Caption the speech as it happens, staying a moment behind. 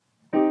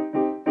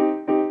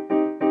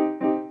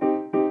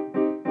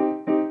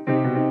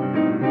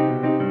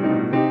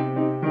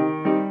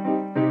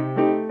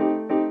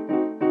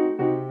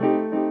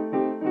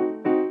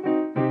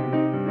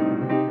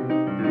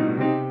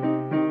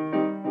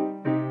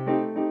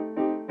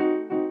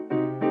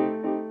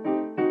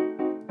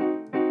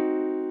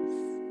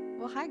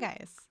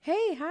guys.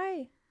 Hey,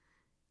 hi.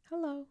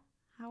 Hello.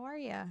 How are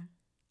ya?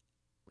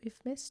 We've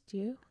missed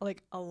you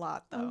Like a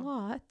lot, a though.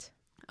 lot.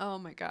 Oh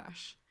my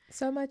gosh.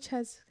 So much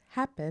has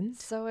happened.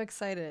 So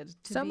excited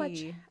to So be.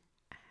 much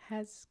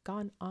has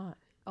gone on.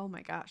 Oh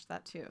my gosh,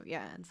 that too.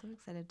 Yeah, and so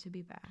excited to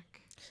be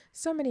back.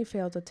 So many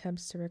failed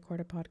attempts to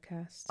record a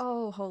podcast.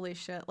 Oh, holy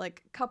shit.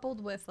 Like,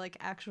 coupled with like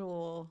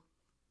actual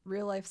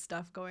real life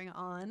stuff going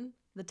on,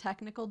 the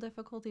technical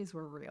difficulties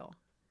were real.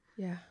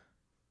 Yeah.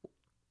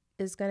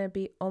 It's going to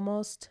be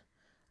almost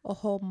a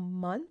whole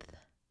month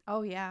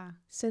Oh, yeah.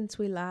 since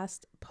we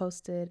last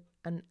posted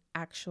an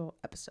actual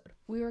episode.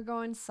 We were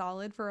going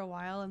solid for a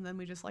while and then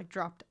we just like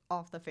dropped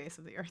off the face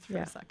of the earth for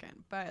a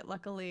second. But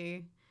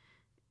luckily,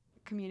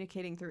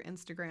 communicating through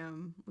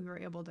Instagram, we were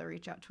able to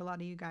reach out to a lot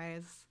of you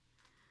guys.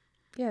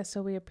 Yeah,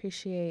 so we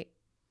appreciate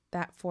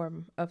that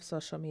form of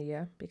social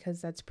media because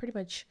that's pretty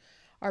much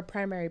our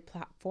primary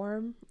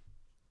platform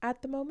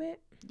at the moment.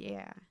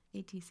 Yeah,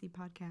 ATC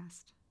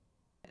podcast.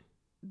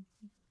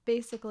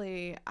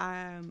 Basically,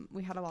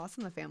 we had a loss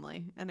in the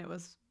family and it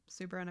was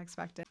super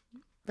unexpected.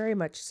 Very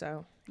much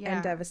so. Yeah.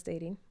 And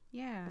devastating,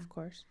 Yeah. of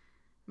course.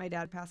 My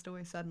dad passed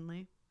away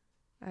suddenly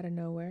Out of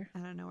nowhere.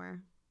 out of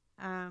nowhere.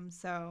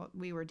 So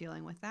we were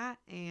dealing with that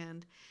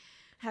and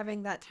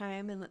having that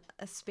time and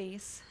a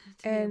space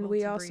to be And able we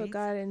to also breathe.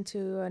 got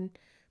into a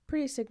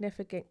pretty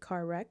significant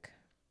car wreck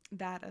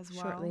That as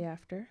well. shortly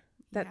after.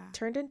 That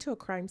turned into a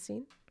crime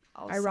scene,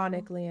 Also,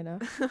 ironically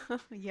enough.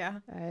 Yeah.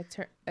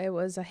 It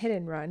was a hit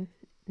and run,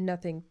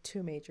 nothing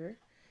too major,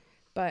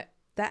 but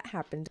that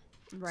happened.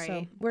 Right.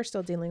 So we're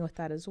still dealing with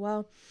that as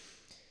well.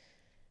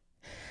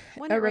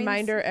 When A it rains-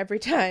 reminder every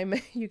time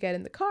you get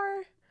in the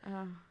car,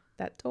 Uh,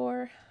 that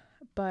door.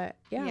 But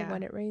Yeah.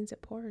 when it rains,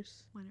 it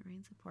pours. When it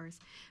rains, it pours.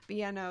 But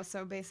yeah, no,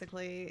 so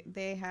basically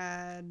they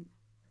had,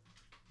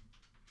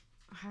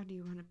 how do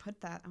you want to put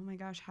that? Oh my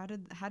gosh, how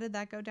did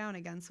that go down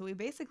again? So we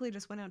basically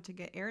just went out to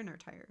get air in our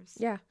tires.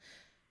 Yeah.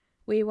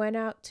 We went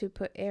out to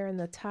put air in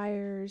the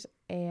tires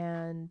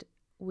and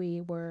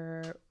we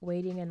were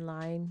waiting in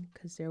line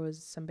because there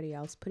was somebody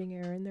else putting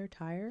air in their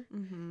tire.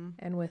 Mm-hmm.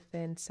 And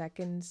within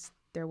seconds,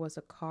 there was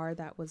a car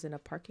that was in a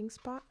parking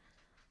spot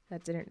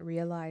that didn't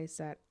realize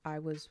that I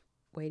was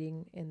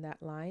waiting in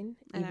that line,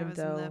 And even I was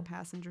though in the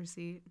passenger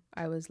seat.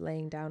 I was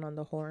laying down on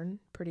the horn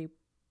pretty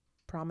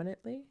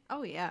prominently.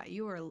 Oh yeah,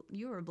 you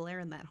were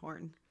blaring that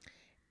horn.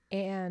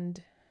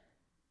 And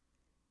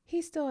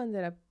he still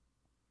ended up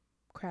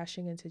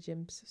crashing into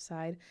Jim's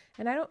side.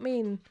 And I don't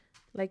mean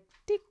like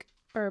tick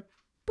or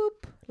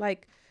boop,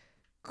 like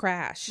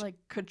crash. Like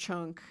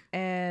ka-chunk.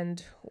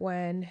 And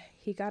when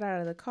he got out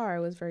of the car,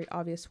 it was very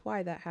obvious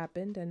why that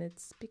happened. And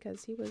it's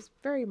because he was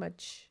very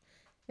much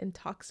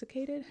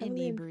intoxicated,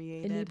 heavily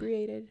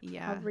inebriated,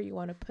 Yeah. however you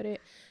want to put it.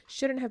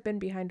 Shouldn't have been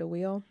behind a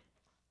wheel.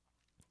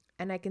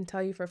 And I can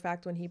tell you for a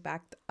fact when he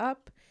backed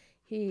up,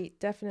 he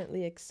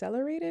definitely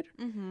accelerated.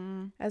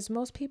 Mm-hmm. As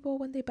most people,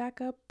 when they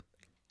back up,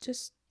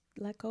 just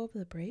let go of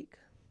the brake.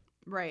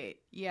 Right.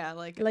 Yeah,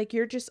 Like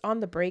you're just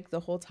on the brake the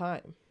whole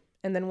time.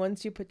 And then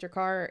once you put your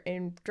car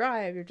in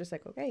drive, you're just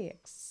like, okay,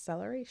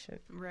 acceleration.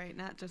 right,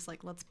 not just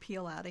like let's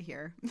peel out of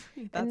here.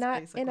 And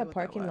not basically in a what that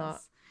parking was.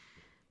 lot.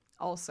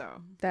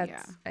 Also,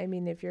 That's, I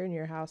mean, if you're in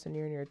your house and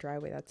you're in your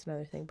driveway, that's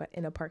another thing. But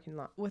in a parking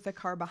lot. with a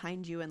car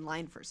behind you in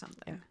line for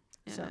something.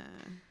 Yeah. So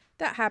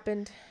that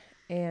happened.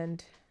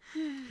 And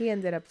he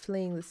ended up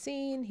fleeing the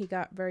scene. He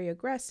got very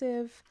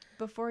aggressive.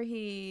 Before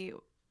he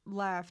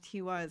left,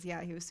 he was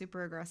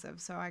super aggressive.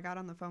 So I got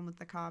on the phone with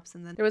the cops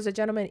and then There was a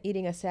gentleman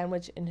eating a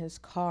sandwich in his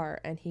car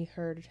and he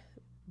heard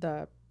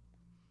the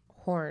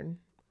horn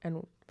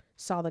and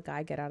saw the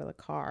guy get out of the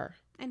car.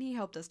 and he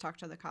helped us talk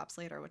to the cops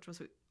later, which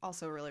was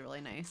also really,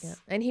 really nice. Yeah.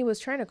 And he was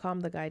trying to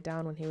calm the guy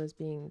down when he was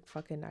being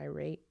fucking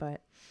irate,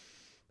 but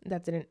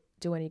that didn't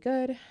do any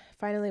good.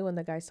 Finally, when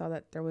the guy saw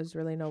that there was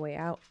really no way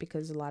out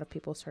because a lot of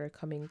people started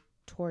coming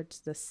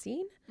towards the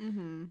scene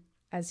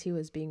as he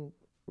was being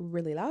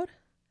really loud,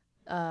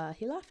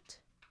 he left.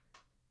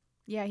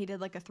 Yeah, he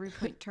did like a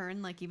 3-point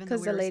turn, like even though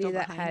Because we the were lady still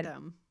that behind had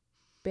him.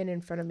 been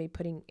in front of me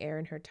putting air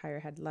in her tire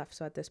had left.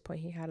 So at this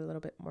point, he had a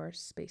little bit more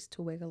space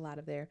to wiggle out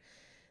of there.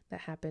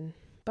 That happened.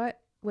 But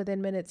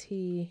within minutes,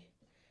 he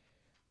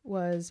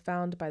was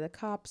found by the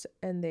cops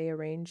and they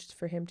arranged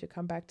for him to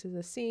come back to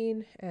the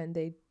scene and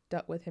they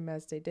dealt with him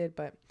as they did.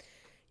 But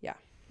yeah.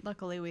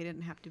 Luckily, we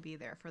didn't have to be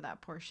there for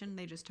that portion.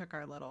 They just took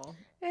our little.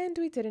 And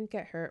we didn't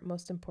get hurt,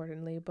 most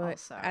importantly. But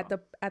Also.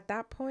 at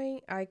that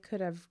point, I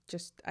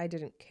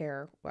didn't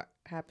care what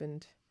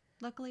happened.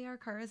 Luckily, our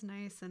car is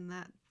nice and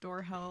that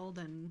door held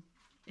and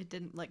it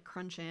didn't like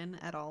crunch in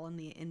at all in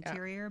the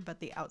interior, but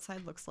the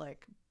outside looks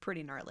like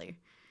pretty gnarly.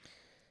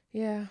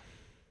 Yeah.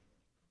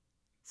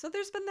 So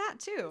there's been that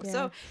too. Yeah.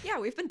 So yeah,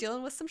 we've been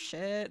dealing with some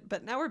shit,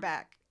 but now we're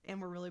back and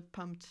we're really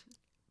pumped,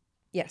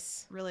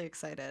 Yes. really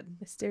excited.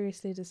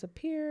 Mysteriously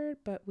disappeared,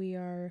 but we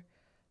are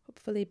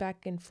hopefully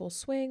back in full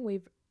swing.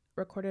 We've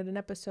recorded an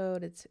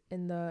episode. It's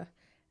in the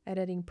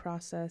editing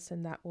process,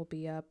 and that will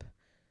be up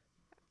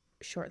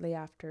shortly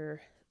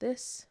after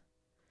this.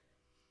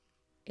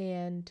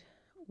 And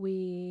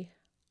we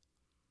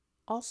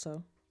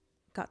also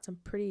got some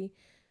pretty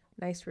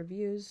nice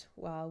reviews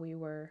while we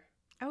were...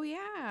 Oh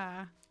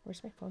yeah.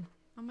 Where's my phone?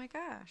 Oh my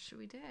gosh,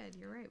 we did.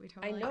 You're right. We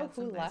I totally know got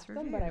some who nice left them,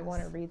 reviews. but I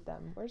want to read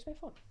them. Where's my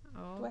phone?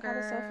 Oh, Do I girl.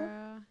 have a cell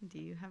phone? Do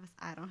you have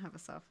a... I don't have a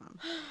cell phone.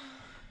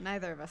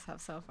 Neither of us have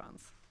cell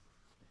phones.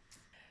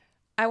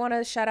 I want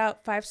to shout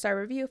out 5-star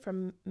review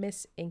from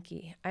Miss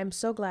Inky. I'm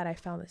so glad I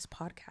found this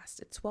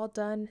podcast. It's well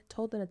done,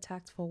 told in a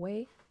tactful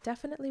way.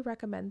 Definitely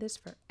recommend this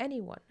for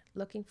anyone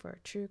looking for a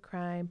true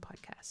crime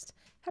podcast.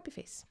 Happy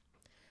face.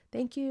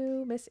 Thank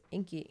you, Miss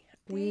Inky.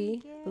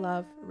 We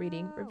love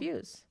reading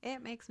reviews.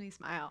 It makes me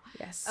smile.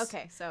 Yes.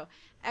 Okay, so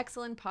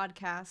excellent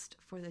podcast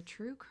for the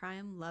true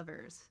crime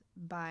lovers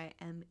by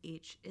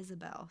M.H.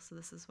 Isabel. So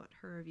this is what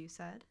her review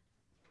said.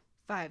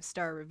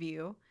 5-star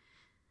review.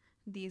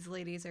 These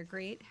ladies are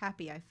great.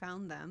 Happy I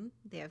found them.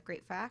 They have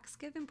great facts,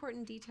 give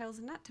important details,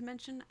 and not to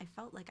mention, I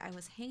felt like I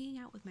was hanging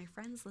out with my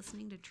friends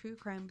listening to true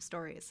crime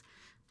stories.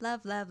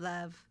 Love, love,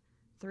 love.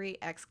 3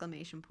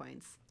 exclamation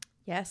points.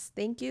 Yes,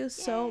 thank you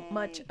so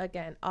much Yay.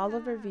 again. All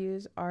of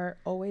reviews are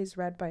always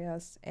read by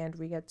us, and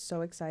we get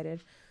so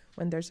excited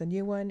when there's a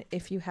new one.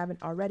 If you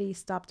haven't already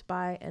stopped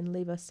by and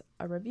leave us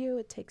a review,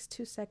 it takes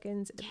 2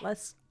 seconds. It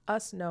lets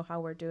us know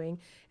how we're doing.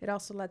 It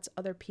also lets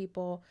other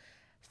people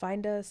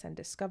find us and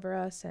discover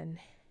us and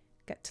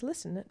get to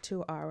listen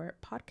to our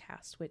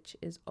podcast, which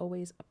is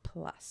always a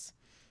plus.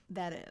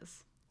 That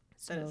is.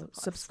 So That is a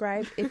plus.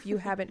 subscribe if you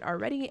haven't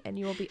already, and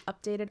you will be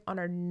updated on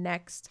our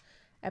next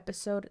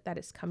episode that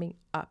is coming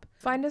up.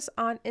 Find us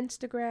on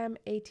Instagram,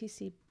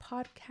 ATC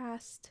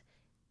Podcast.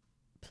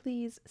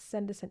 Please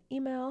send us an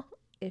email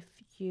if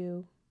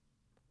you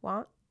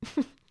want.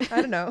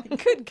 I don't know.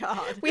 Good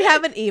God. We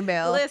have an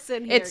email.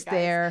 Listen here, It's guys.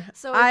 there.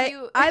 So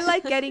I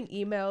like getting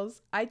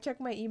emails. I check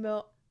my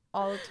email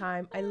all the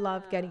time. I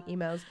love getting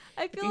emails.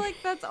 I feel like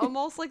that's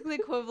almost like the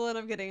equivalent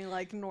of getting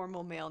like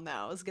normal mail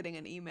now is getting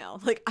an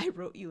email. Like I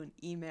wrote you an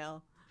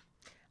email.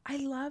 I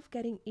love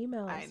getting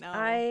emails. I know.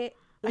 I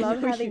I love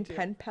know you having do.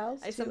 pen pals.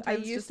 I too. I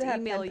sometimes used just to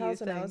have email pen you pals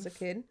when I was a things.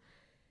 kid.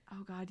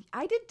 Oh God,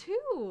 I did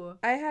too.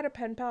 I had a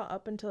pen pal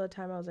up until the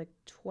time I was like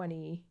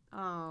 20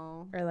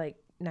 Oh, or like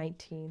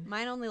 19.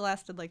 mine only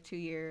lasted like 2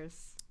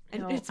 years,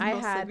 and No, it's I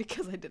mostly had-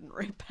 because I didn't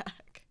write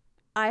back.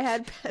 I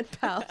had pen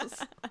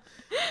pals.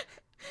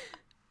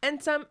 And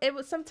it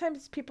was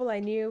sometimes people I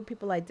knew,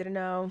 people I didn't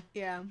know,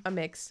 Yeah. a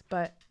mix.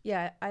 But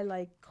yeah, I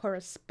like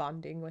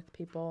corresponding with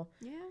people.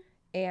 Yeah.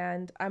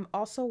 And I'm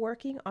also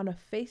working on a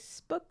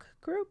Facebook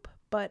group,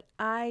 but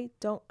I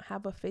don't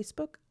have a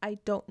Facebook. I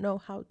don't know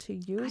how to I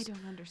use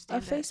don't a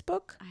understand it.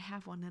 Facebook. I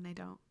have one and I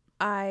don't.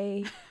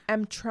 I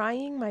am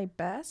trying my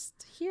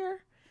best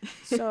here.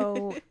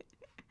 So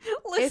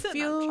Listen, if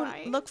you I'm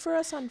trying. look for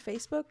us on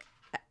Facebook,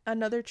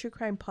 another true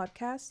crime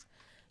podcast,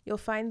 you'll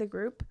find the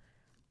group.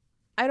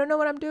 I don't know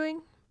what I'm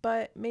doing,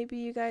 but maybe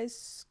you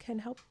guys can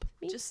help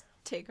me Just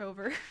take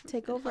over.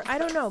 take over. I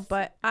don't know,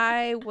 but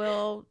I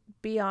will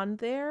be on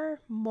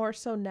there more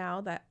so now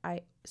that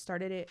I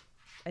started it,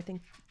 I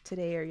think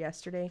today or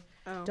yesterday.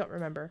 Oh. Don't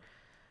remember.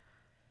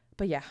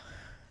 But yeah,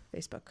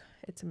 Facebook.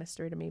 It's a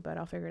mystery to me, but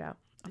I'll figure it out.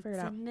 I'll figure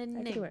it out. An I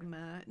can do it.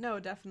 enigma. No,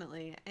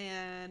 definitely.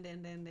 And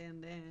anything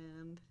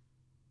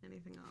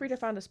else? Frida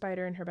found a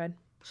spider in her bed.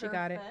 She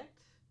got it. Perfect.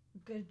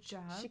 Good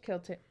job. She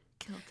killed it.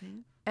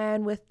 Kilting.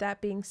 And with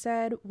that being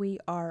said, we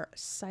are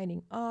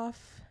signing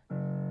off.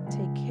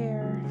 Take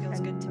care. Feels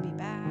and good to be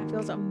back.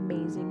 Feels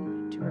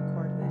amazing to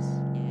record this.